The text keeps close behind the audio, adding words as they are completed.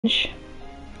Because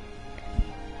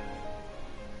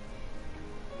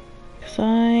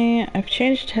I've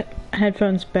changed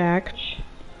headphones back.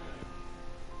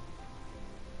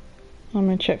 I'm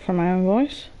gonna check for my own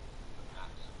voice.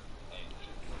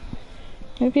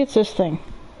 Maybe it's this thing.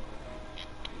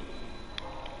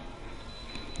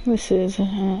 This is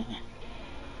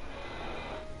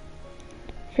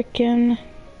freaking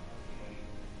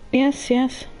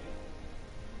yes.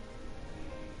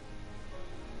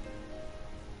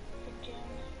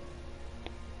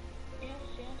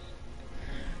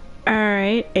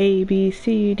 Alright, A, B,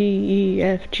 C, D, E,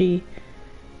 F, G.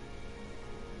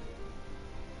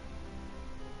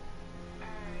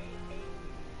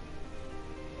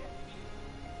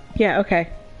 Yeah, okay.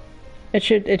 It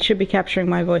should be capturing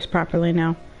my voice properly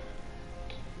now.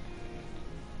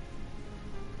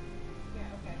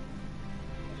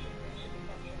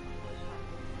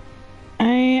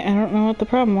 I don't know what the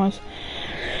problem was.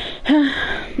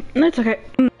 That's okay.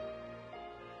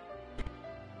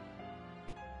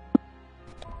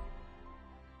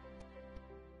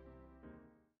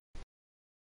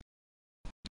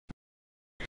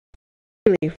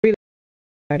 Really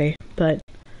party, but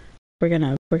we're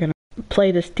gonna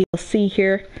play this DLC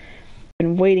here.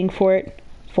 Been waiting for it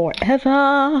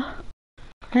forever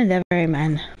and ever,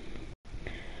 amen.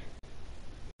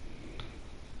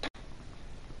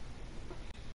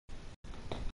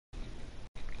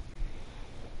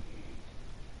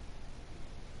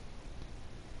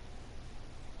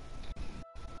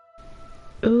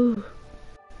 Ooh.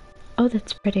 Oh,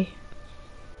 that's pretty.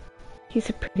 He's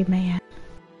a pretty man.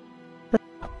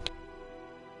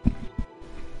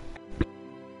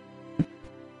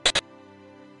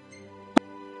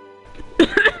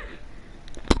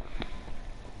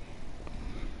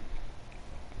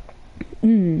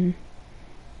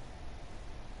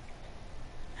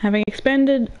 Having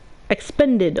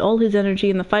expended all his energy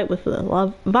in the fight with the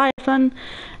Leviathan,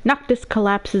 Noctis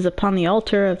collapses upon the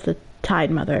altar of the Tide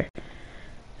Mother.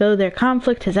 Though their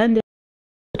conflict has ended,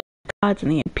 the gods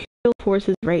and the imperial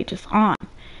forces rages on.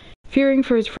 Fearing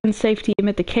for his friend's safety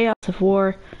amid the chaos of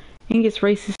war, Ignis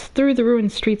races through the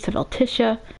ruined streets of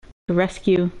Altissia to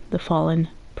rescue the fallen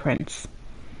prince.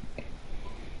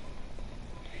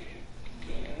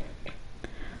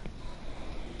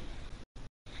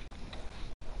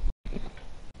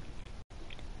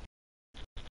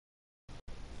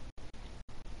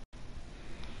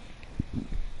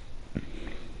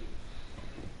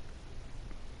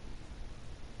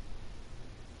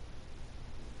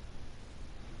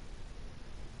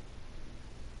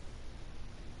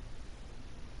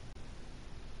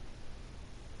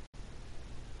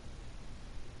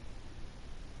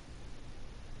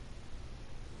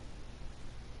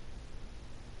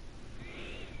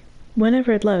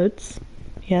 Whenever it loads,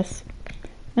 yes.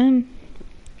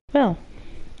 Well,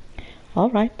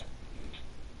 alright.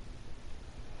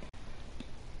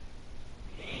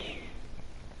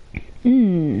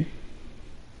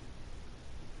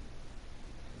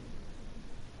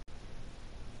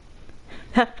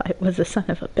 That fight was a son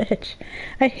of a bitch.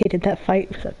 I hated that fight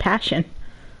with a passion.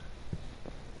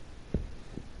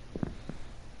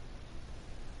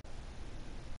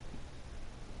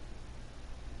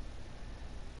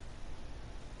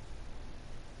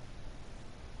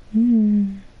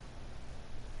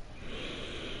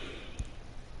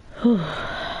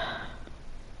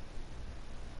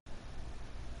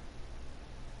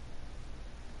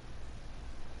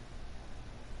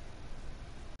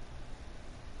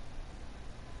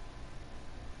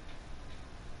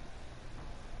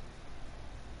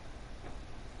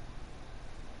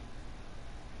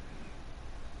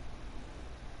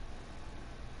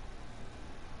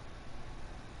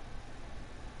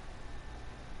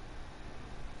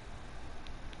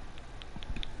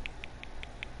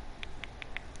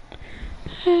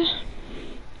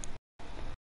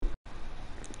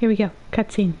 Here we go.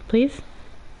 Cutscene, please.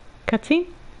 Cutscene?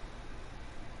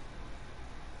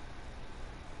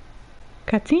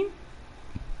 Cutscene?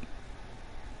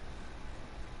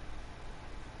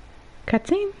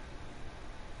 Cutscene?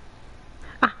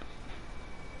 Ah.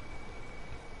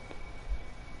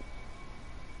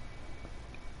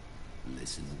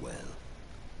 Listen well.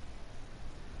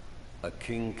 A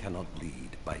king cannot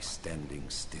lead by standing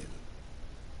still.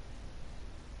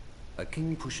 A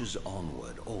king pushes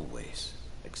onward always,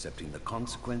 accepting the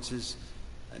consequences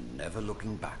and never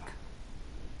looking back.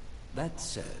 That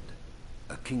said,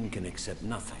 a king can accept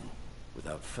nothing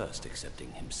without first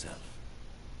accepting himself.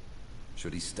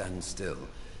 Should he stand still,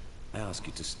 I ask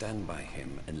you to stand by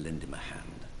him and lend him a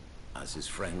hand, as his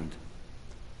friend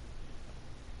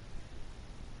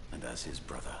and as his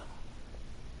brother.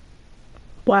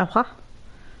 Wow, huh?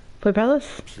 Boy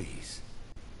brothers? Please,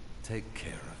 take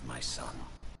care of my son.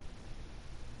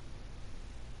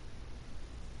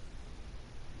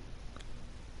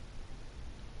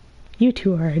 You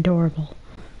two are adorable.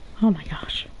 Oh my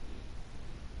gosh.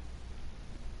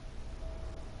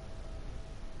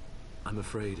 I'm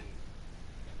afraid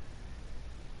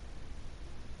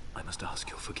I must ask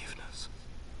your forgiveness.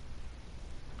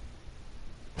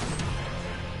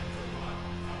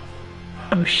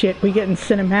 Oh shit, we getting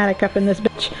cinematic up in this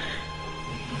bitch.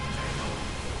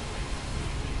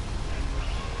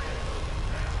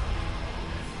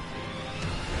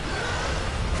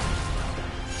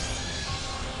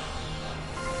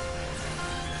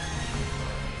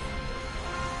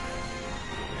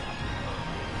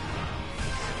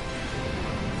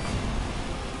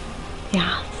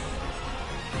 Yes.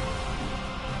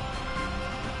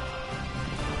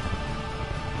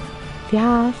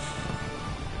 Yes.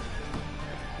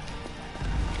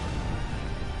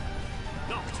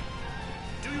 Noct,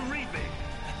 do you read me?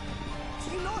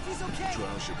 Do you know if he's okay?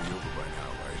 Trial should be over by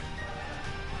now, right?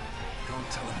 Can't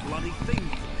tell a bloody thing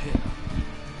from here.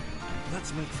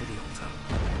 Let's make for the altar.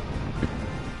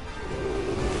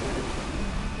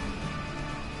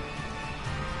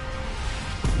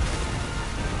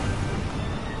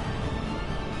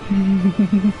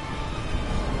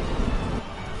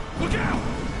 Look out!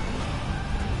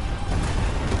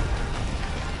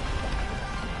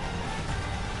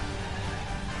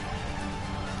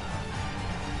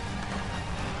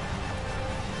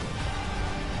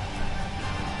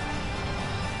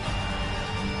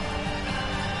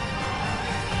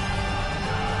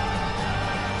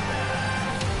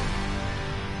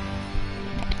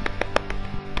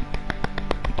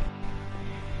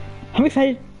 I'm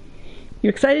excited. You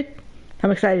excited?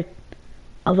 I'm excited.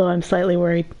 Although I'm slightly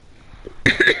worried.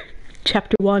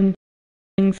 Chapter 1.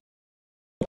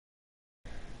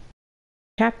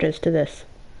 Chapters to this.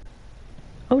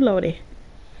 Oh lordy.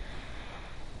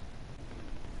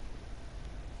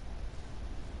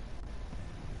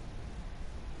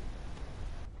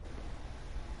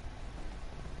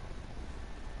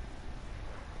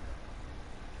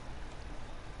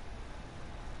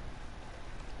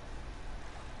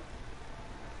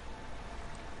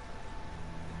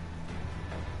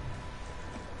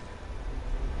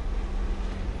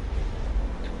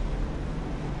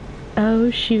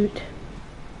 Oh shoot.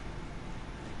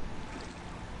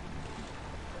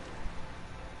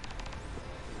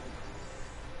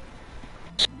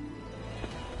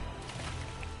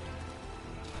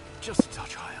 Just a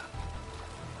touch higher.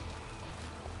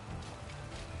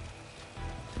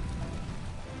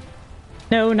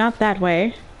 No, not that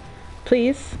way.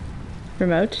 Please.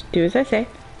 Remote, do as I say.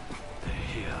 They're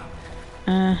here.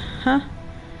 Uh-huh.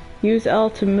 Use L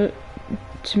to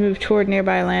move toward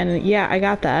nearby land. Yeah, I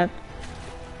got that.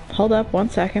 Hold up 1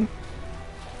 second.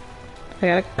 I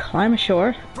gotta climb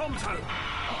ashore. Pronto!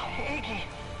 Iggy,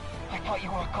 I thought you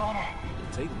were a goner.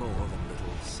 It'll take more than a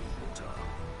little seawater.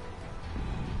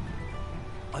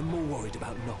 I'm more worried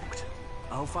about Noct.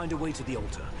 I'll find a way to the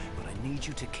altar, but I need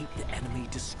you to keep the enemy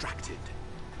distracted.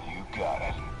 You got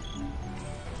it.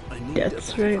 I need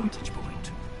That's a better right. vantage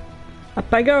point.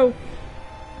 Up I go!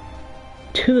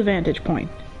 To the vantage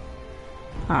point.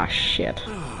 Ah, shit.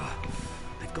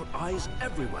 They've got eyes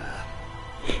everywhere.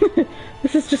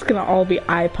 This is just gonna all be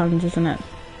eye puns, isn't it?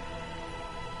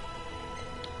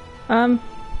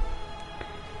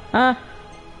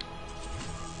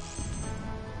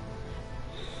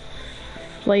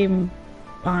 Flame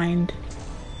bind.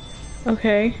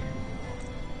 Okay.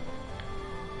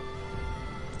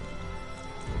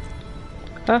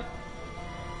 Oh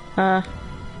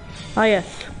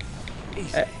yes.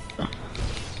 Easy.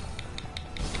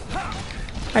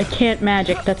 I can't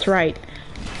magic, that's right.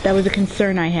 That was a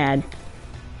concern I had.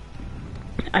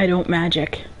 I don't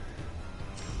magic.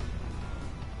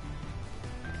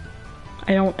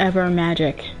 I don't ever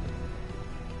magic.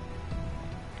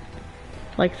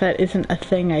 Like that isn't a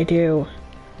thing I do.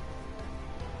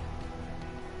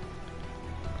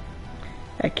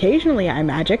 Occasionally I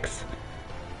magics,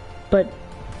 but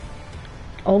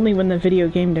only when the video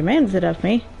game demands it of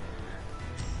me.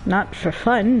 Not for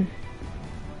fun.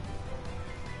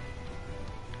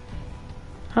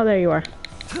 Oh, there you are.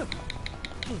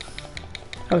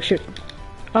 Oh, shoot.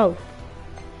 Oh.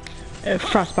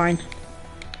 Frostbind.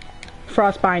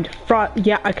 Frostbind.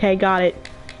 Yeah, okay, got it.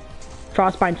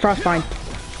 Frostbind, frostbind.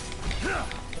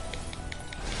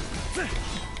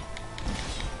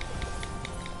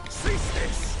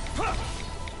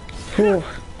 Whew.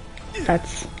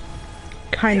 That's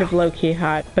kind of low-key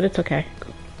hot, but it's okay.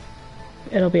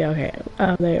 It'll be okay.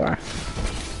 Oh, there you are.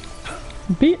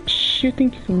 Bitch, you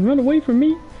think you can run away from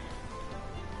me?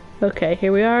 Okay,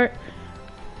 here we are.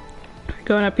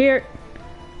 Going up here.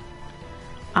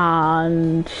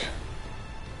 And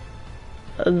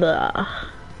the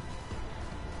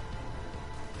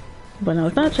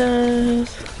buenos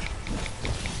noches.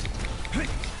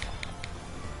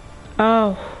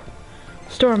 Oh,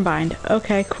 Stormbind.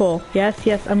 Okay, cool. Yes,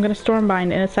 yes, I'm gonna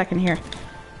Stormbind in a second here.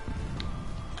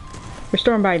 We're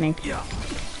Stormbinding.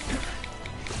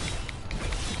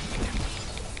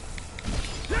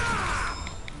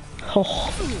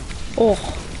 Oh,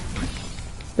 oh.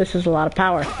 This is a lot of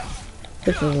power.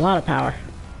 This is a lot of power.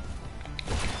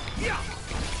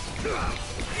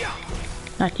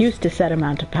 Not used to set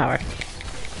amount of power.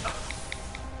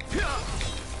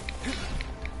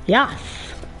 Yes.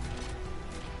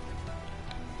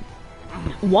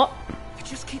 What? They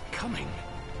just keep coming.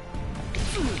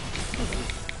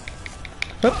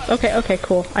 Oh, okay, okay,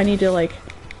 cool. I need to, like,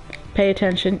 pay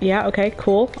attention. Yeah, okay,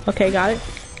 cool. Okay, got it.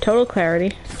 Total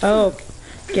clarity. Oh,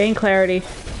 gain clarity.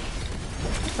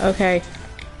 Okay.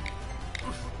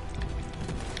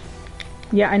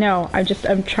 Yeah, I know.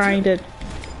 I'm trying to...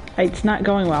 It's not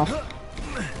going well.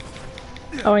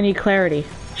 Oh, I need clarity.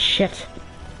 Shit.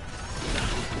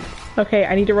 Okay,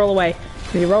 I need to roll away.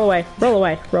 I need to roll away. Roll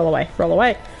away. Roll away. Roll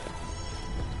away.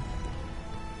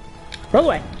 Roll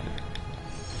away.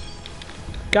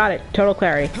 Got it. Total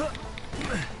clarity.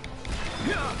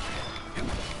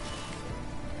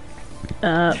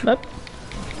 Up.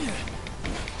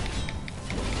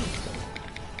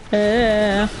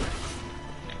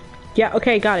 Yeah,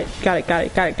 okay, got it. Got it, got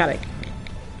it, got it, got it.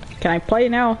 Can I play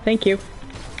now? Thank you.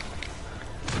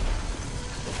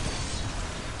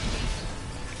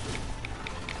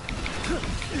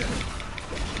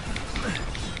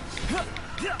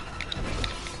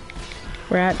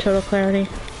 We're at total clarity.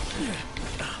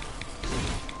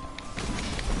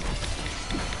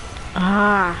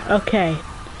 Ah, okay.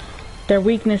 Their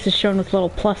weakness is shown with a little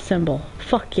plus symbol.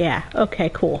 Fuck yeah. Okay,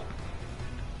 cool.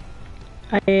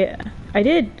 I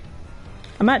did.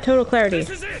 I'm at total clarity. This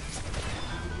is it.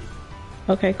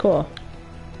 Okay, cool.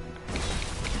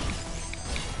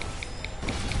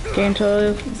 Gain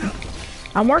total.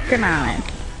 I'm working on it.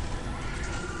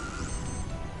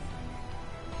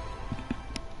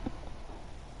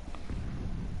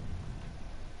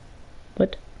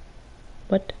 What?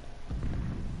 What?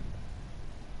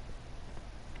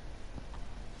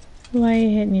 Why are you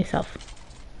hitting yourself?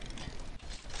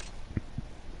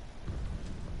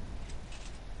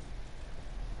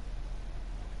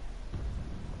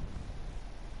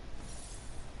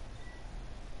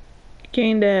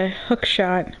 Gained a hook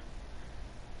shot.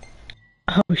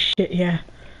 Oh shit, yeah.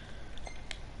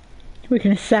 We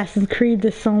can Assassin's Creed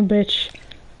this son of a bitch.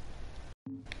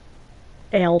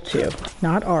 L2,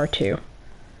 not R2.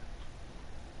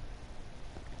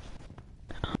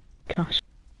 Oh gosh.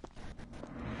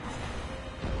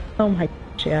 Oh my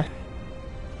gosh, yeah.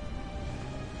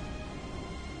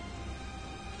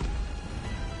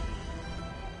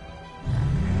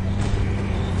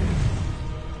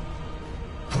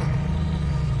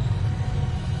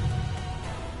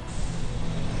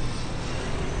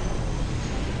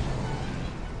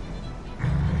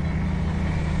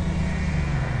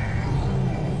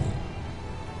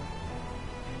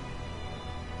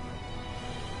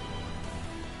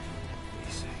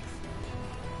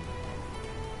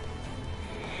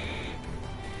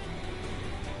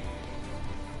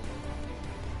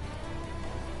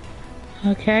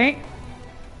 Okay.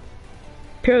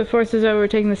 Imperial forces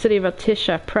overtaking the city of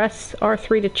Altisha. Press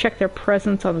R3 to check their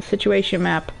presence on the situation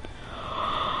map.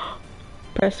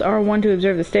 Press R1 to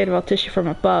observe the state of Altisha from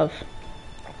above.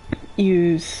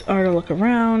 Use R to look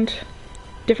around.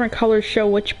 Different colors show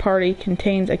which party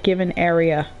contains a given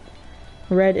area.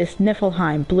 Red is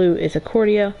Niflheim, blue is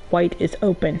Accordia, white is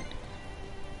open.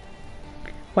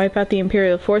 Wipe out the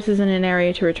Imperial forces in an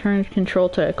area to return control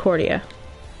to Accordia.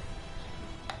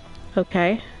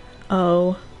 Okay.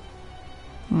 Oh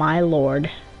my lord.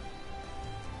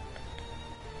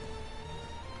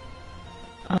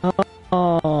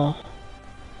 Oh.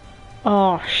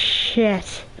 Oh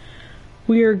shit.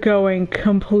 We're going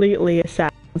completely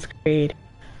Assassin's Creed.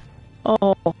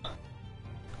 Oh.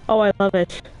 Oh, I love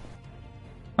it.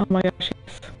 Oh my gosh,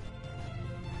 yes.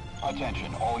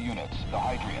 Attention, all units. The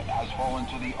Hydraean has fallen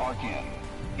to the Archean.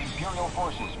 Imperial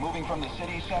forces moving from the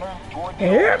city center toward the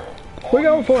Yep. altar. We're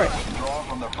going for it. Withdraw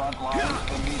from the front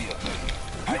lines immediately.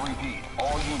 I repeat,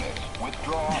 all units,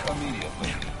 withdraw immediately.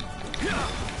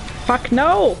 Fuck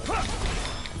no!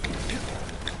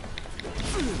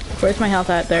 Where's my health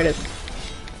at? There it is.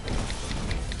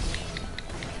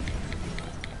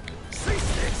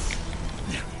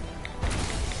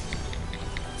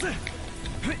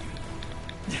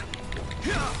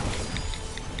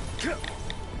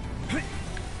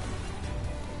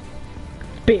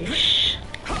 Bish.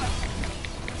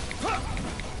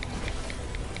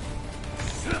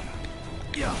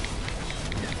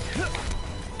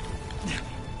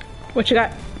 What you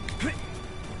got?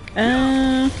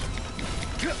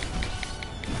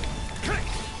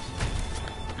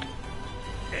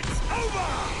 It's over.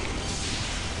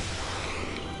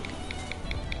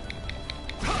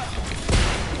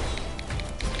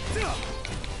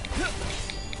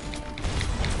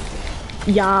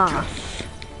 Yas.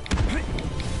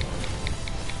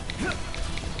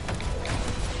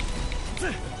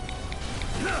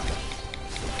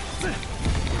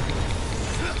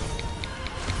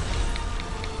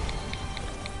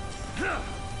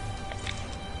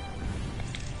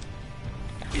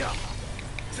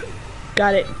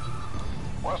 Got it.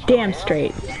 West Damn of here,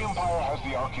 straight. The Empire has the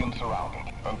Archean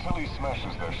surrounded. Until he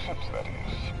smashes their ships, that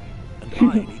is. And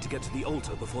I need to get to the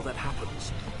altar before that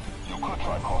happens. You could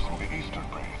try crossing the Eastern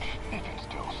Bridge, if it's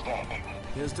still standing.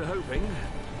 Here's to hoping.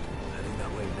 Heading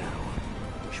that way now.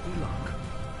 Wish me luck.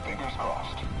 Fingers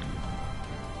crossed.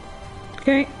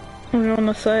 Okay. I'm gonna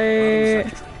Madam say.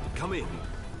 Secretary, come in.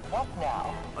 What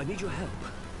now? I need your help.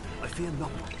 I fear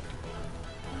not.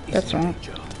 Is That's he in wrong.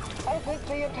 danger? I think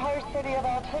the entire city of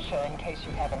Altisha, in case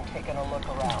you haven't taken a look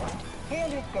around. He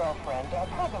and his girlfriend are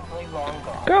probably long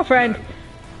gone. Girlfriend.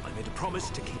 I made a promise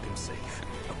to keep him safe.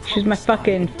 A She's my promise I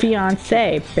fucking will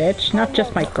fiance, bitch. Not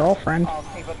just my girlfriend. I'll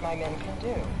see what my men can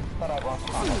do, but I won't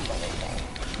promise anything.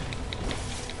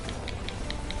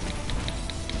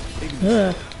 Ignis,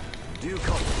 Ugh. do you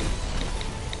copy?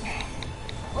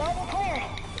 Loud and clear!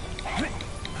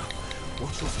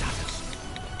 What's your status?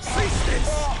 Cease this!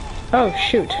 Oh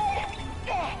shoot.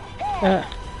 Can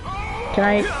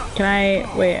I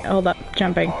wait, hold up.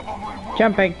 Jumping.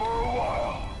 Jumping.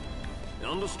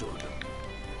 Understood.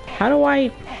 How do I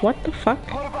what the fuck?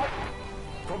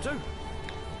 Pronto?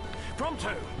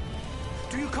 Pronto!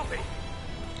 Do you copy?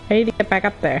 I need to get back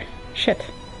up there. Shit.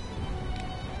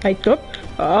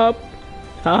 Up.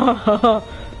 Oh.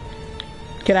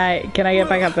 Can I get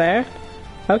back up there?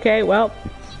 Okay, well.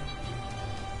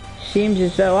 Seems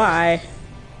as though I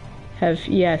have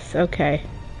yes, okay.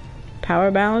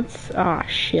 Power balance? Ah,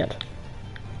 shit.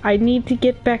 I need to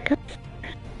get back up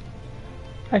there.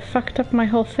 I fucked up my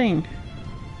whole thing.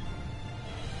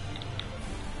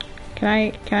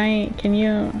 Can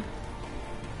you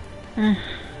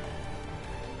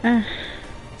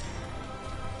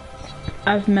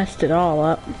I've messed it all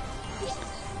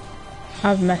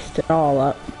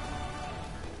up.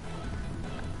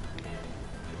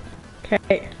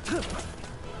 Okay.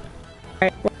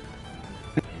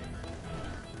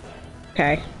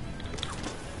 Okay.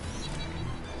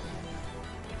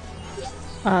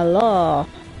 Hello.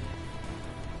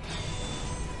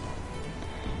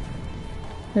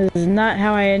 This is not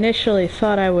how I initially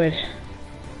thought I would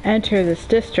enter this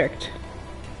district,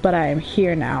 but I am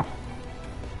here now.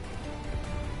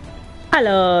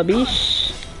 Hello,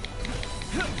 bish.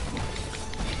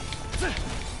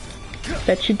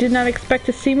 Bet you did not expect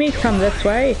to see me come this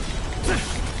way.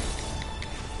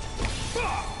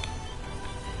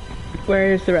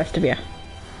 Where's the rest of you?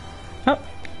 Oh.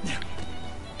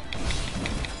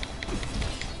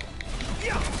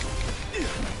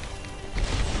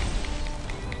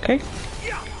 Okay.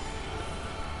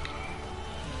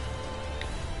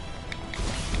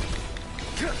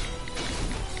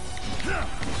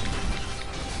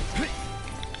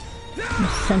 I'm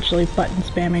essentially button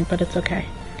spamming, but it's okay.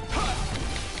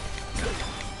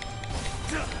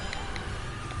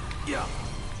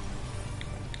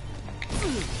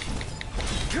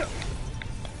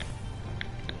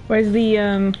 Where's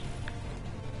the,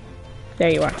 there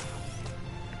you are.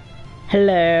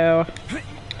 Hello.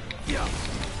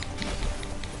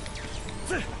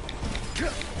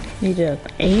 Need to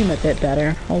aim a bit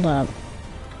better. Hold up.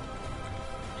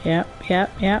 Yep.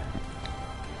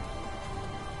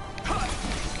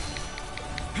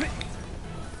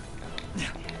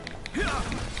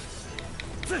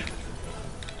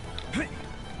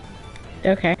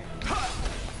 Okay.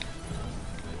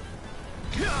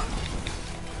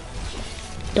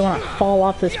 Don't want to fall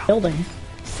off this building.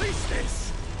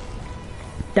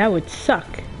 That would suck.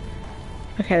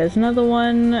 Okay, there's another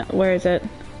one. Where is it?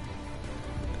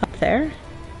 Up there?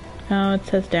 Oh, it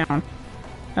says down.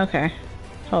 Okay.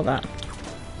 Hold on.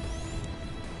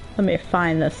 Let me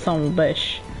find this son of a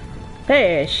bitch.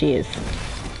 There she is.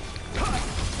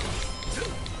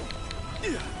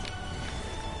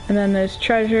 And then there's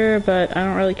treasure, but I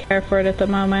don't really care for it at the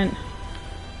moment.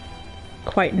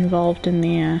 Quite involved in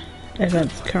the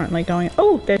events currently going.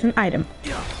 Oh, there's an item.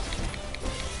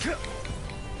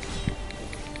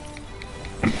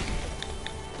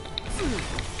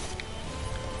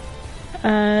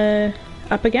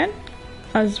 Up again?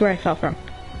 Oh, this is where I fell from.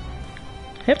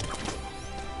 Yep.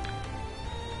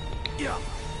 Yeah.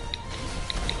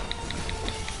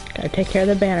 Gotta take care of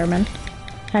the bannerman.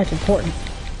 That's important.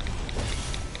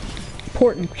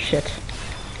 Important shit.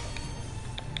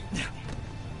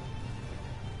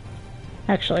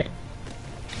 Actually.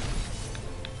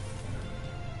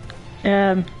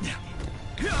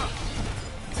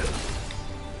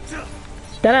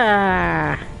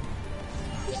 Ta-da!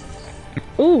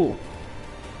 Ooh!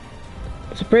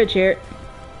 There's a bridge here.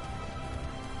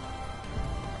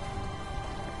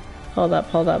 Hold up,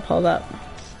 hold up, hold up.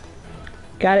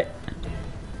 Got it.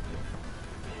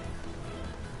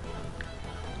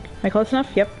 Am I close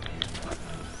enough? Yep.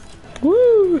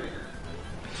 Woo!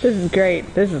 This is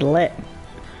great. This is lit.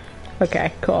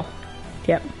 Okay, cool.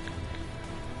 Yep.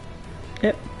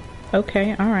 Yep.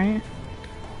 Okay, alright.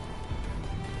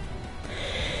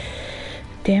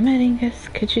 Damn it, Ignis.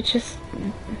 Could you just...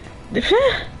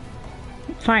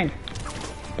 Fine.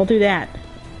 We'll do that.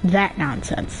 That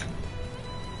nonsense.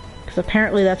 Because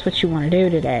apparently that's what you want to do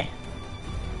today.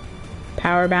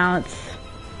 Power balance.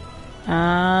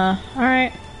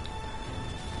 Alright.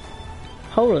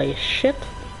 Holy shit.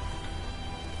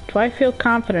 Do I feel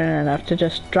confident enough to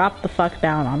just drop the fuck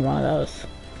down on one of those?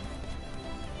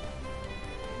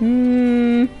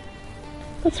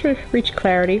 Let's reach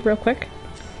clarity real quick.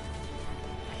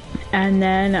 And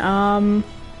then,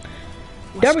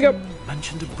 there we go!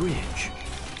 Mentioned a bridge.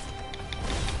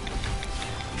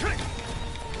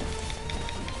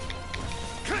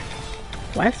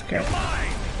 Wesker.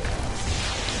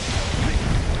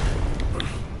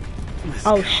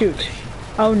 Oh shoot.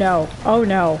 Oh no. Oh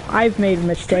no. I've made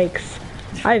mistakes.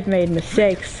 I've made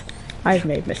mistakes. I've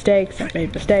made mistakes. I've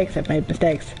made mistakes. I've made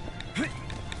mistakes.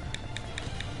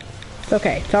 It's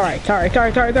okay. It's alright. Sorry.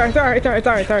 Sorry. Sorry. Sorry. Sorry. Sorry.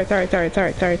 Sorry. Sorry. Sorry. Sorry.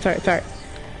 Sorry. Sorry. Sorry. Sorry.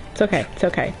 It's okay. It's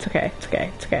okay. It's okay. It's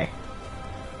okay. It's okay.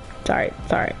 It's alright.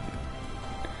 It's alright.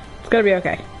 It's gonna be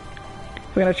okay.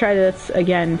 We're gonna try this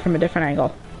again from a different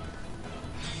angle.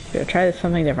 We're gonna try this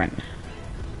something different.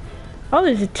 Oh,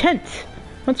 there's a tent!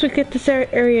 Once we get this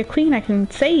area clean, I can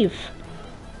save.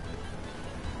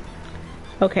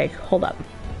 Okay, hold up.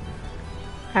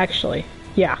 Actually,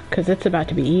 yeah, because it's about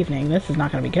to be evening. This is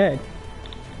not gonna be good.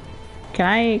 Can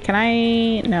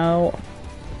I, no.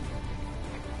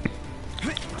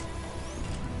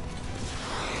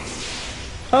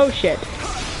 Oh shit.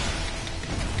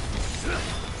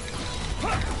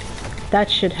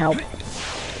 That should help.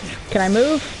 Can I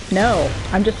move? No,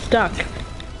 I'm just stuck.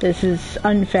 This is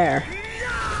unfair.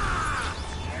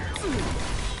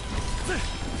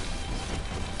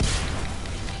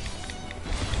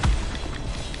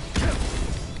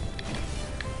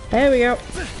 There we go.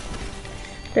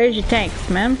 There's your tanks,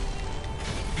 man.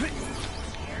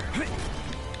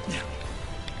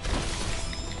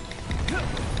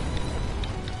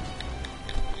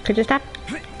 Could you stop?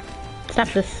 Stop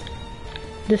this.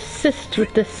 Desist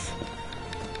with this.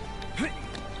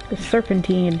 The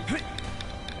serpentine.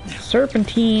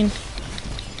 Serpentine.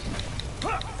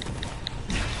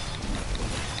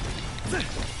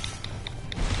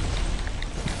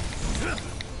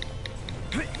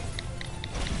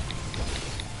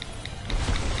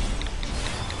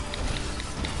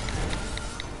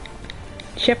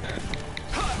 Chip.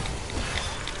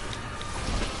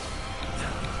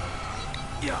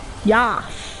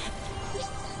 Yas!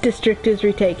 District is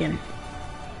retaken.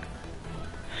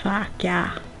 Fuck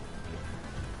yeah.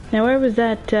 Now where was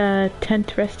that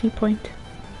tent resting point?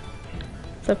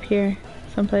 It's up here,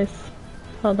 someplace.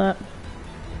 Hold up.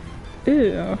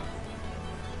 Ooh.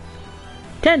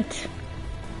 Tent!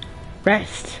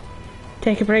 Rest.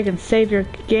 Take a break and save your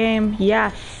game.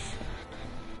 Yes.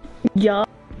 Yup.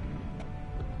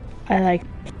 I like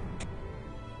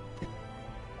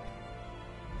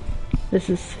this.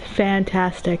 Is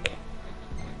fantastic.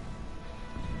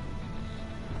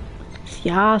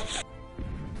 Yes.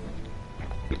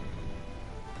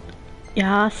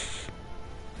 Yes.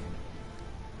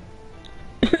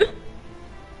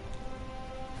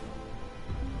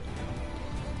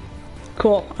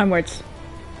 Cool, onwards.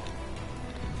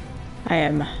 I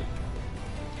am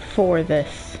for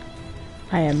this.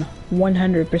 I am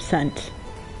 100%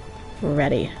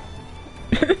 ready.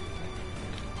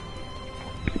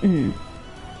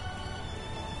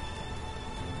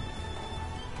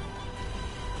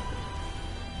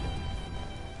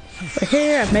 We're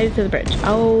here, I've made it to the bridge.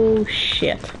 Oh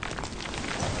shit.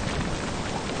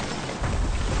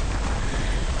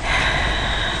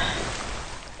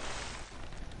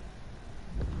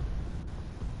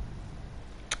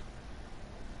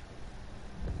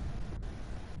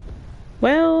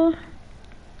 Well,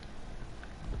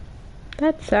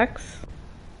 that sucks.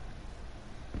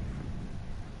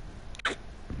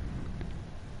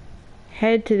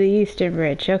 Head to the eastern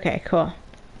bridge. Okay, cool.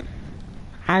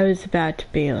 I was about to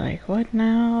be like, what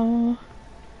now?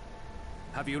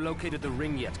 Have you located the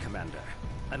ring yet, Commander?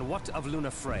 And what of Luna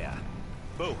Freya?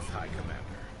 Both, High Commander.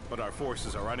 But our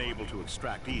forces are unable to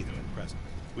extract either at present.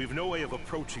 We've no way of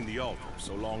approaching the altar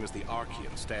so long as the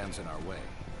Archean stands in our way.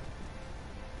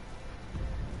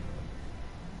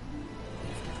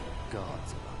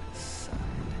 Gods on his side.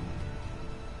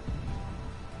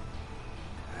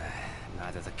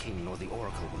 Neither the king nor the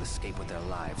oracle will escape with their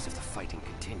lives if the fighting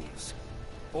continues.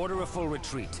 Order a full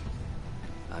retreat.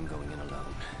 I'm going in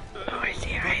alone. Oh, I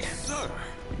see items. Sir!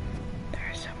 There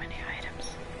are so many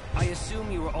items. I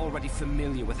assume you were already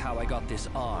familiar with how I got this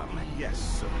arm.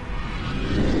 Yes, sir.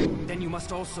 Then you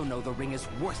must also know the ring is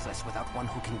worthless without one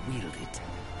who can wield it.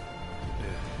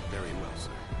 Very well, sir.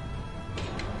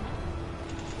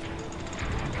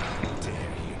 How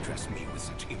dare he address me with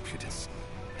such impudence?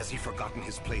 Has he forgotten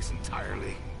his place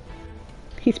entirely?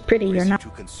 He's pretty, Or you're is he not. too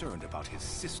concerned about his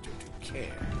sister to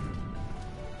care?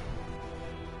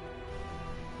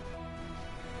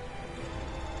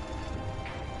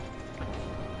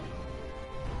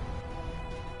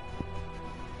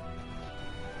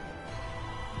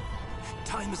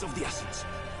 Time is of the essence.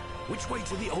 Which way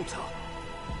to the altar?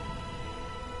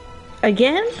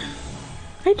 Again?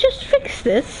 I just fixed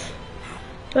this.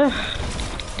 Ugh.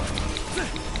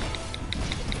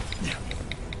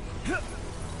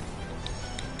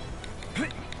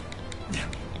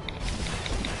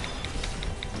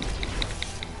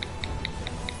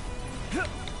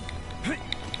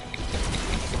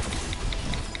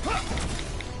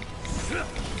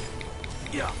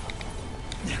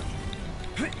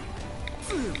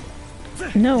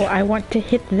 No, I want to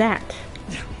hit that.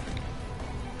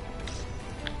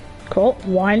 Cool.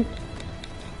 One.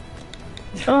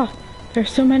 Oh,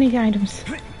 there's so many items.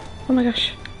 Oh my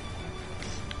gosh.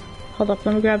 Hold up,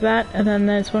 let me grab that. And then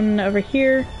there's one over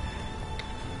here.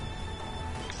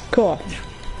 Cool.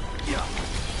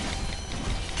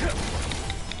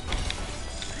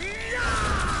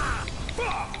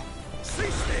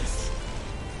 Cease this!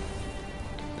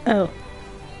 Oh.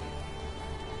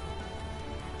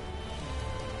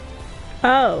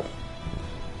 Oh.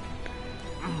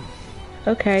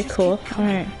 Okay, cool.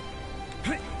 Alright.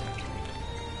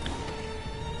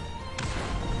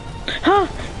 Huh!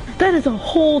 That is a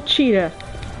whole cheetah.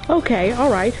 Okay,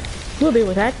 alright. We'll deal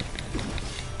with that.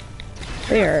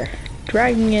 There.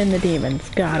 Dragging in the demons.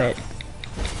 Got it.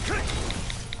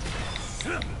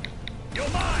 You're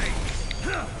mine!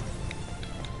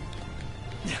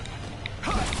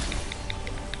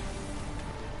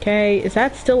 Okay, is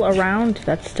that still around?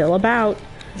 That's still about.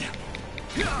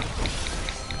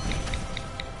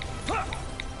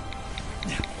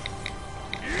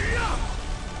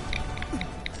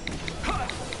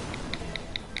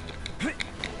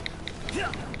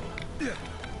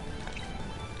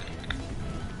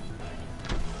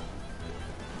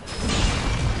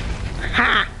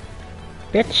 Ha!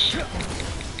 Bitch.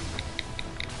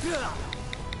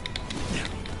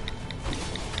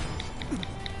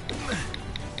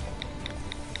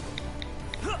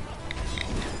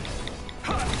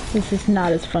 This is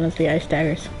not as fun as the ice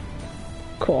daggers.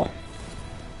 Cool.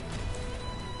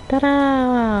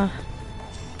 Ta-da!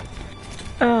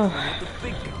 Oh.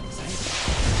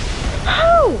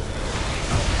 Oh!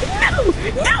 No!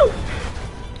 No!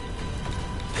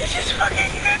 He just fucking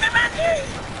hit the matches!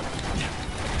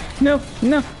 No,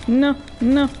 no, no,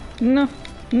 no, no,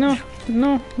 no,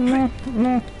 no, no,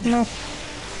 no, no.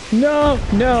 No,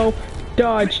 no.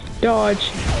 Dodge,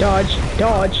 dodge, dodge,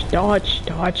 dodge, dodge,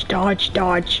 dodge, dodge,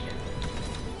 dodge.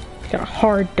 Got a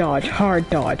hard dodge, hard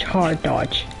dodge, hard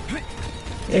dodge.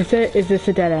 Is this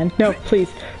a dead end? No, please.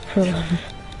 For the love of...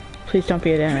 Please don't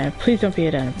be a dead end. Please don't be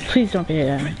a dead end. Please don't be a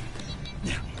dead end.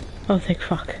 Oh, thank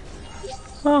fuck.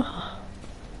 Oh.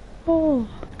 Oh.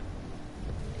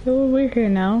 Oh, we're here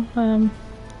now.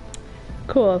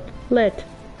 Cool. Lit.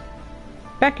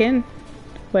 Back in.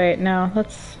 Wait, no.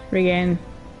 Let's regain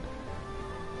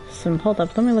some... Hold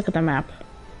up. Let me look at the map.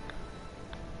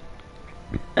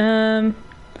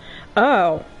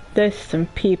 Oh. There's some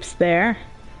peeps there.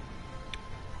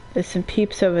 There's some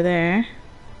peeps over there.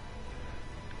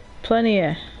 Plenty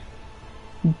of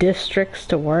districts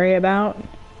to worry about.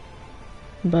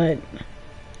 But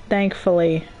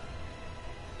thankfully...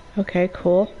 Okay,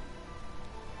 cool.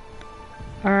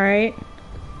 Alright.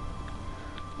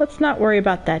 Let's not worry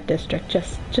about that district,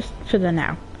 just for the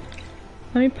now.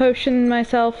 Let me potion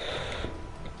myself.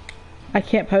 I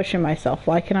can't potion myself.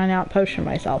 Why can I not potion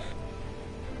myself?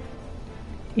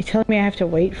 You telling me I have to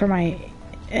wait for my...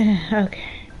 Okay.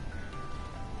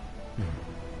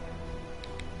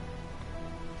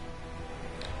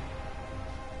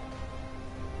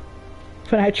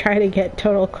 When I try to get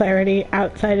total clarity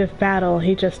outside of battle,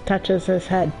 he just touches his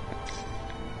head.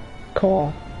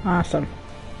 Cool. Awesome.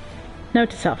 Note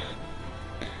to self.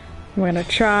 We're gonna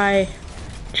try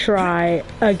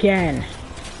again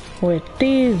with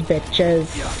these bitches.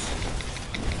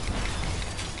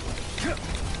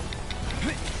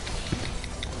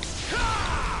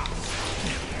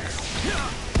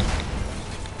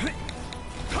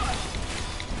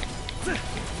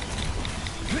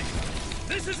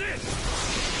 This is it.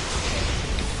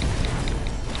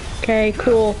 Okay,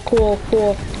 cool.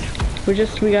 We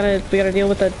gotta deal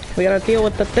with the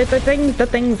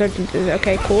things are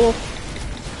okay, cool.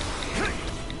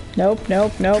 Nope. No,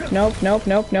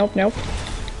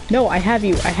 I have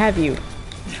you.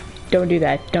 Don't do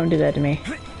that to me.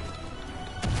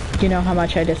 You know how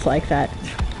much I dislike that.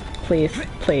 Please.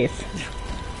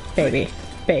 Baby.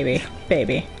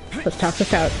 Let's talk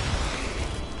this out.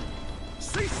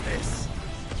 Cease this.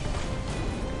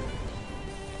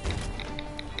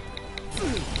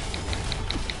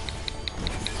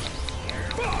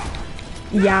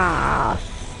 Yes.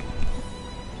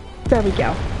 There we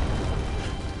go.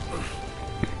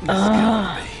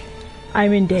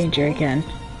 I'm in danger again.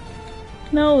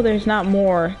 No, there's not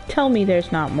more. Tell me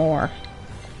there's not more.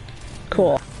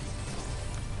 Cool.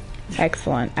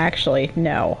 Excellent. Actually,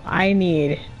 no. I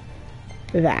need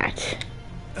that.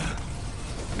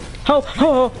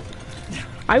 Oh!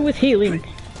 I was healing.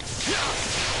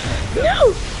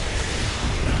 No!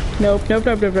 Nope.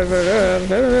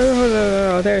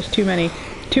 There's too many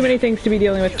things to be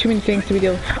dealing with.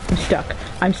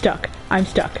 I'm stuck.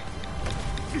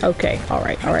 Okay. All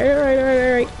right.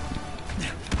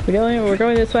 We're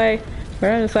going this way.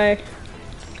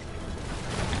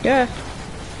 Yeah.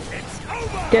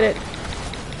 Did it.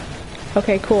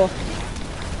 Okay, cool.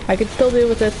 I can still deal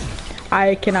with this.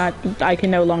 I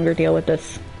can no longer deal with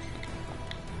this.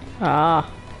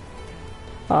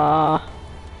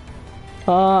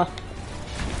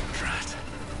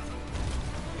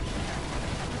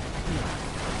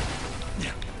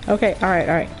 Okay,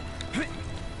 alright.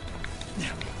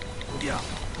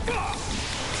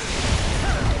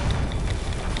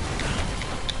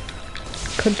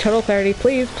 Total clarity,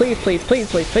 please.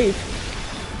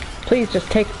 Please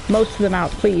just take most of them out,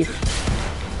 please.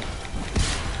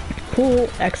 Cool,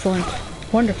 excellent,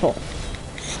 wonderful.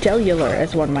 Stellar,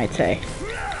 as one might say.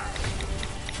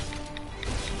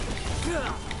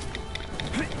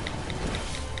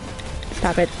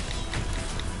 Stop it.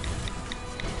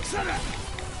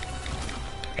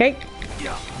 Okay.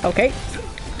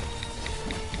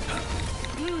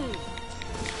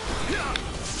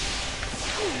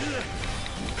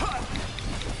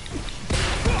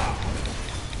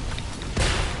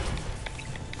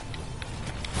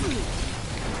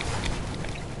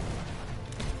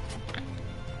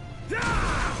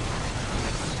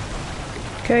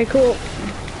 Okay, cool.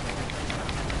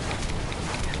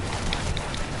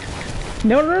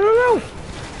 No!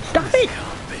 Stop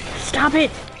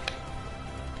it!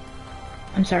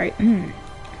 I'm sorry.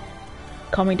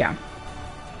 Calm me down.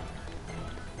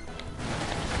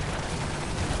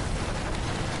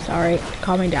 Sorry,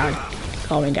 calm me down.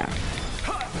 We're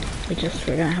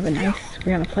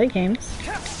gonna play games.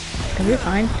 It's gonna be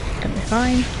fine.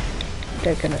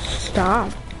 They're gonna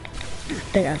stop.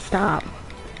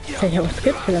 Say what's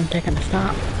good for them, they're gonna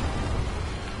stop.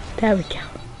 There we go.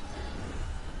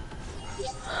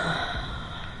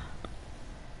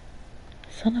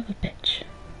 Son of a bitch.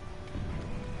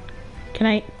 Can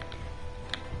I...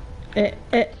 It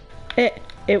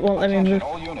won't let me move.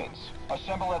 All units,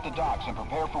 assemble at the docks and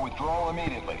prepare for withdrawal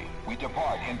immediately. We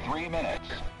depart in 3 minutes.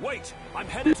 Wait, I'm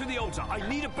headed to the altar. I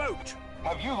need a boat.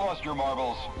 Have you lost your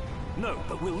marbles? No,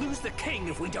 but we'll lose the king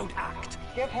if we don't act.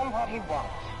 Give him what he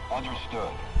wants.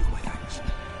 Understood. Here's my thanks.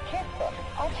 Keep them.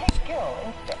 I'll take Gil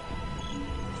instead.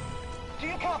 Do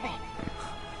you copy?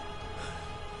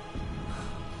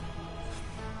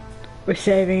 We're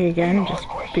saving again, just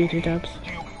beat it up.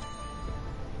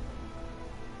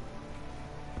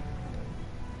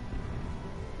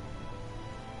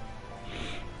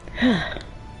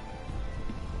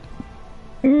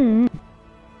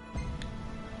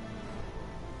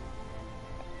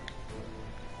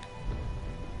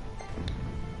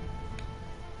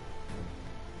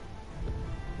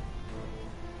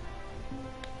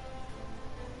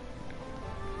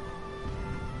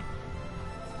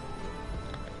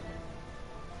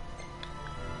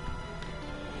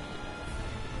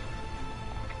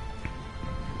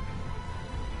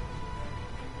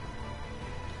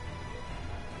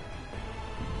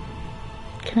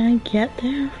 Can I get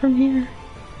there from here?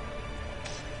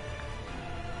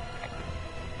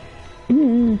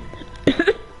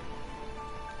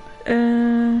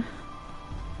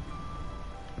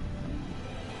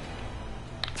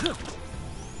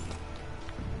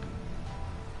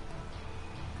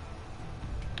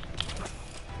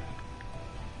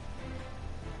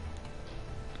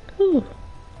 Ooh.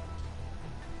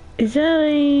 Is that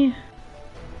a...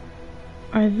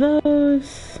 Are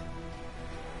those...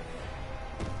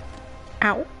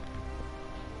 Ow.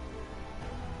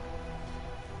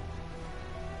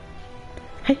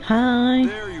 Hi, hi.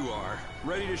 There you are,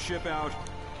 ready to ship out.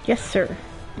 Yes, sir.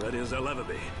 Ready as I'll ever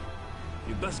be.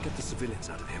 You best get the civilians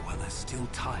out of here while there's still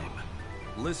time.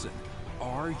 Listen,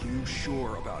 are you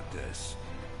sure about this?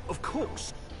 Of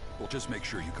course. Well, just make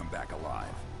sure you come back alive.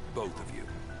 Both of you.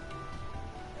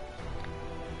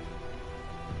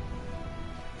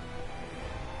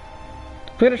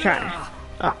 We're gonna try.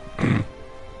 Oh.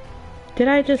 Did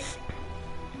I just...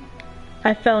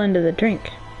 I fell into the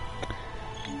drink.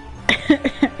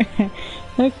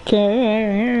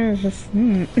 Okay. Just,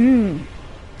 Hang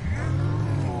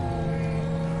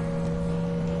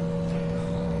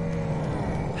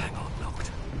on, Noct.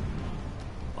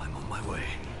 I'm on my way.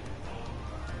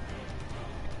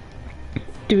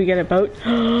 Do we get a boat?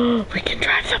 We can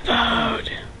drive the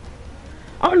boat!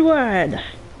 Onward!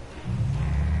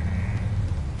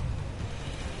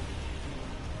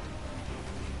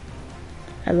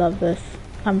 I love this.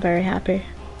 I'm very happy.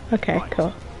 Okay, Right.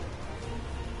 cool.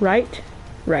 Right?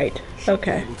 Right.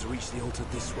 Okay. Able to reach the altar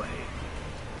this way.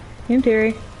 In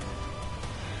theory.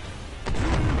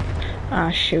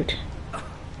 Ah, shoot.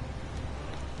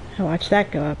 I watched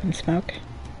that go up in smoke.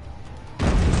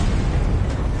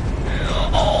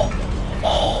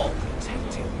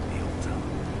 Protecting the altar.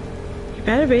 You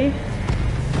better be.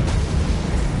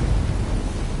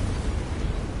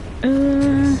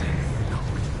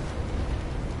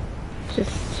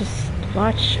 Just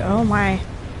watch. Oh my.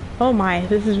 Oh my,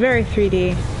 this is very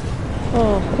 3D.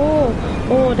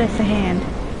 Oh, that's a hand.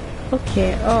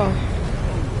 Okay, oh.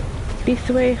 Beast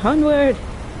away, onward!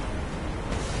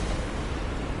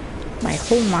 My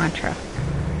whole mantra.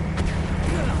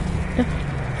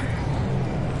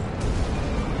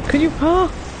 Could you,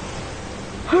 oh!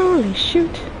 Holy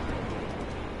shoot!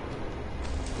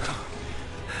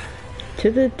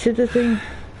 To the thing.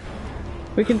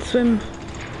 We can swim.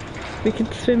 We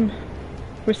can swim.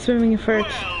 We're swimming first.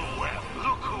 Well,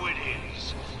 look who it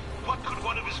is. What could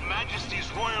one of His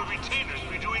Majesty's royal retainers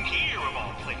be doing here, of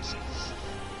all places?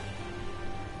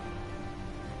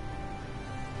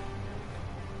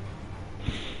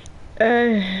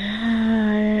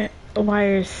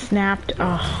 Wires snapped.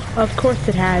 Oh, of course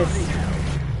it has.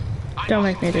 Don't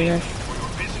make me do this.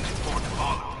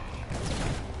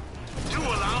 Do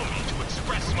allow me to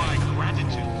express my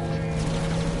gratitude.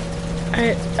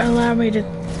 Allow me to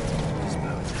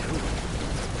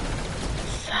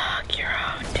suck your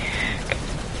own dick.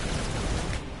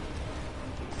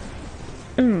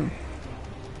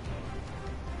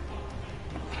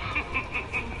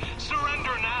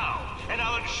 Surrender now, and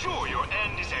I'll ensure your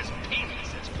end is as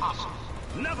painless as possible.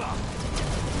 Never!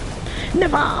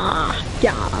 Never!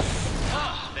 Yes!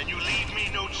 Then you leave me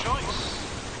no choice.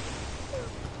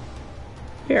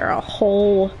 You're a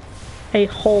whole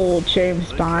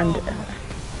James Bond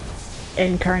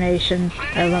incarnation.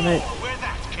 I love it. Where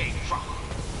that came from.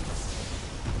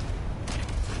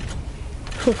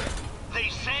 Whew. They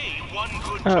say one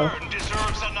good Oh. turn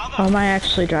deserves another. Oh, am I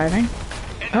actually driving?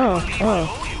 And Oh, I believe I oh.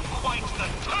 owe you quite the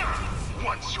turn.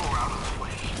 Once you're out of the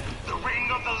way, the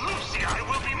ring of the Lucy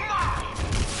will be mine.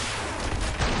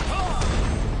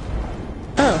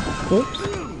 Oh, whoops.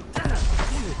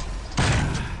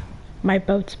 My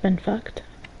boat's been fucked.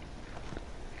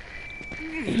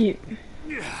 You...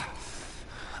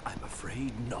 I'm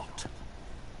afraid not.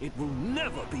 It will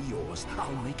never be yours.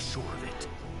 I'll make sure of it.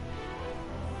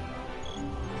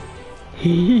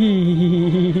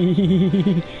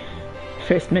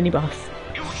 First mini boss.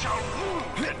 You shall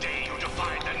rue the day you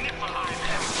defy the Niflheim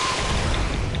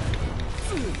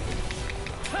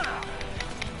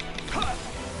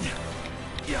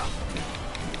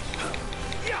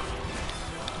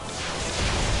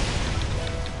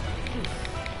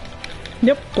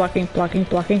Yep, blocking,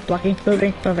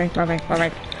 moving.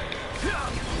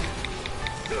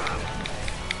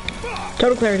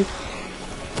 Total clarity.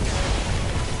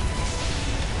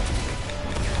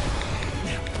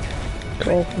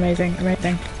 Cool, amazing.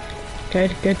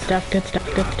 Good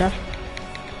stuff.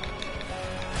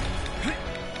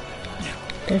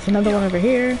 There's another one over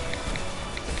here.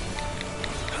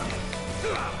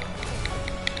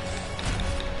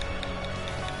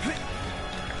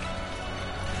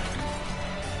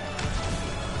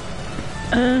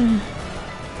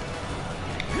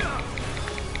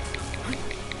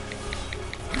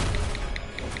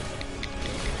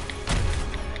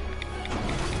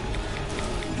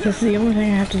 This is the only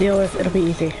thing I have to deal with. It'll be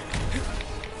easy.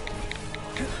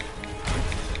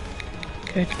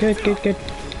 Good, good, good, good.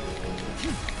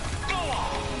 Go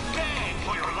on, beg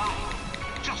for your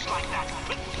life. Just like that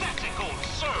pathetic old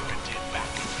servant did back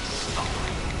in the start.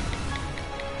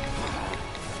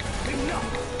 Enough!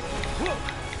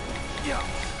 Yeah.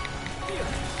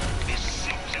 This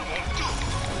simply won't do.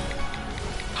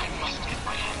 I must get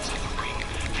my hands on the ring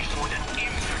before that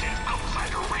impudent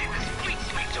outsider Ravis beats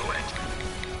me to it.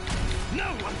 No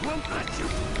one won't let you!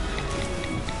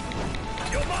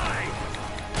 You're mine!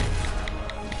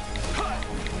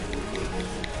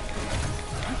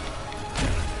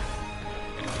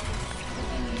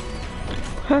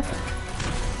 Huh?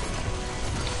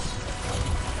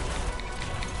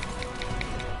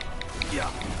 Yeah.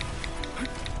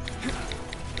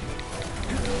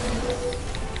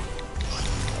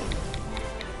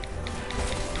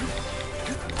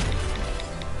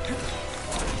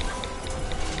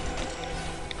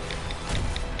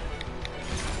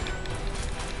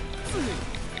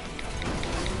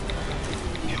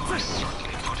 You are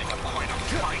certainly putting up quite a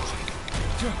fight.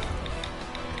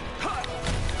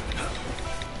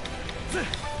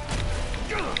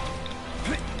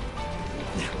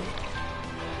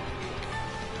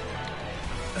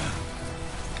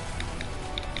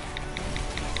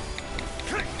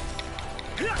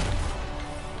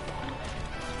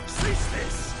 Cease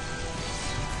this!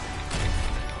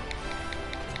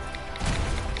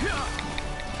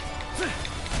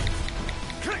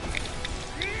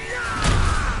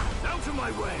 Out of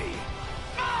my way!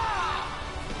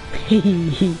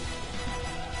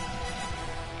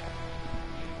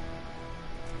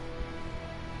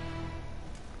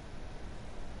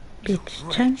 Beach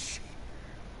chance.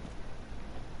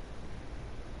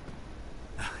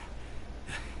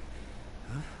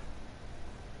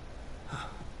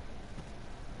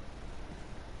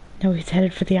 No, he's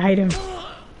headed for the item.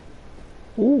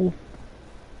 Ooh.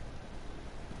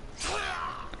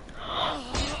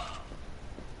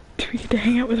 Do we get to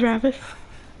hang out with Ravis?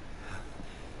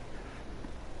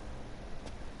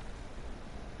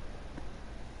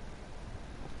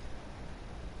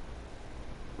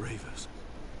 Ravers.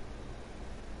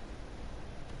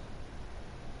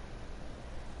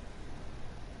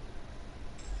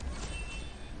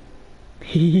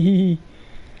 Hehehe.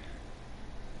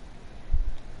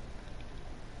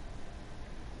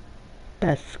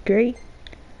 That's great.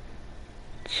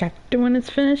 Chapter 1 is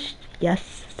finished.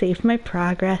 Yes, save my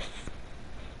progress.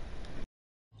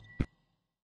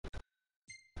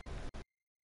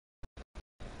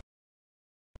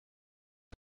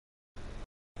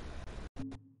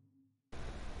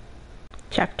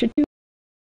 Chapter 2.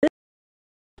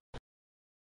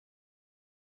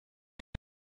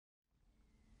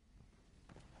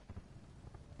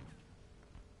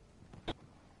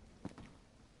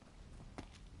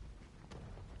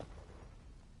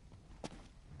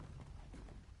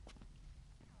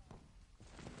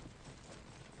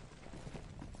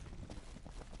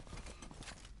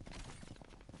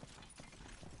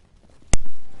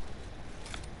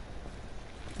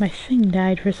 My thing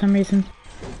died for some reason.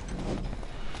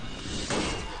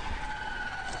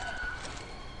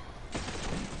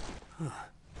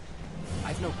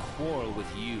 I've no quarrel with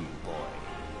you, boy.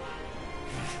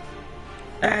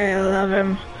 I love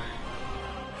him.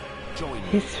 Join me.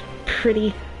 He's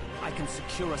pretty. I can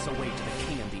secure us a way to the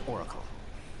king and the oracle.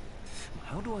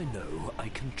 How do I know I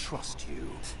can trust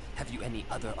you? Have you any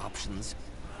other options?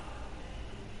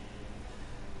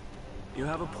 You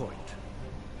have a point.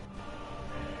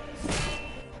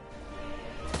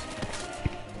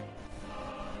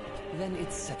 Then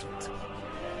it's settled.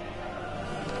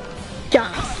 Yeah.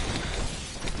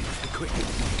 Quick.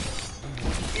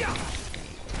 Yeah.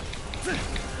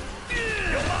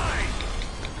 You're mine.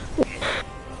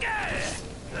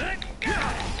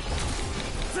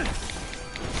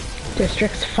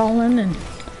 District's fallen and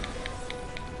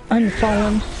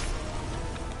unfallen.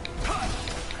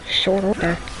 Short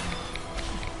order.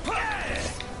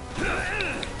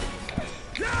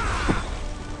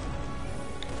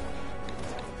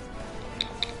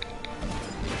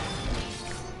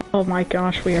 Oh my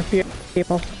gosh, we are beautiful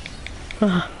people.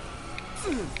 Ugh.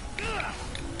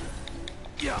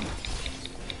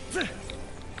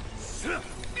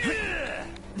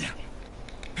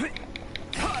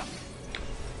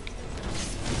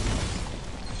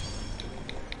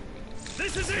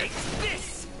 This is it!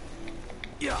 This!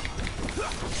 Yeah.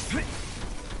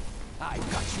 I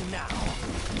got you now.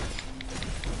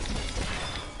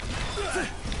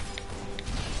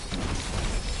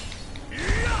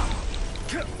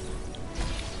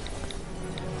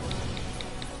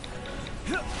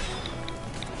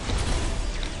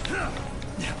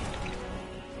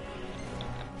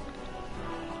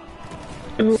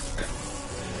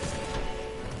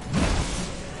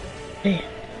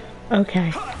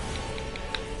 Okay.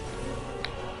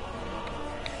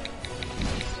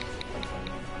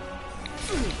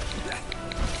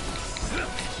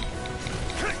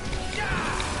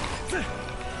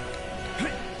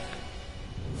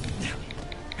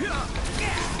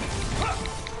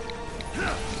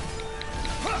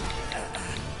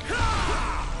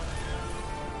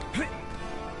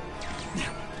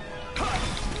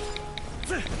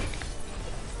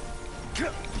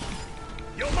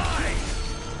 You're mine!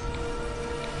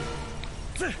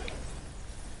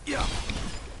 Yeah.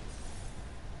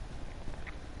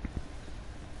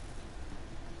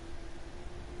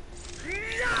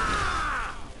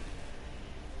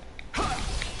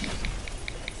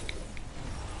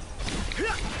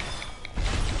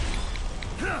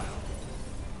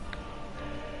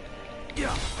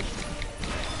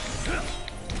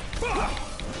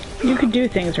 You could do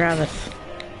things, Ravis.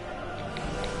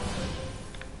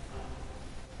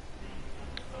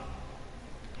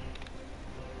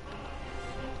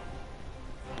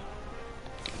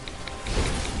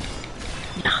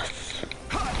 Yes.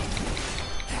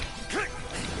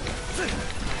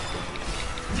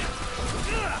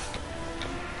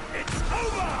 It's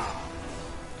over!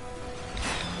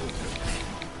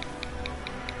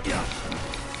 Yes.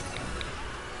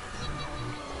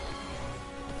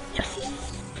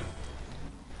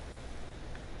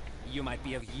 You might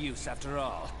be of use after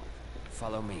all.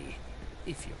 Follow me,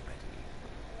 if you're ready.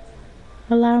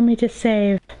 Allow me to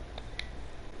save.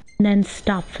 And then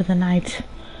stop for the night.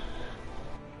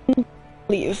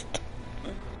 Pleased.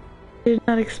 Did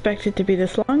not expect it to be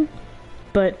this long,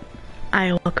 but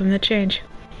I welcome the change.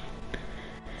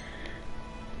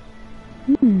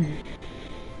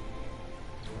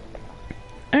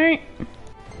 Alright. I'm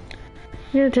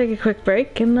gonna take a quick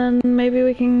break and then maybe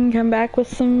we can come back with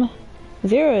some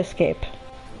Zero Escape.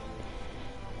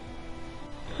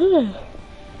 See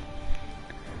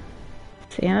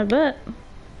you in a bit.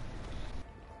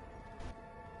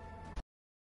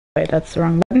 Wait, that's the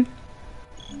wrong button.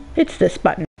 It's this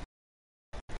button.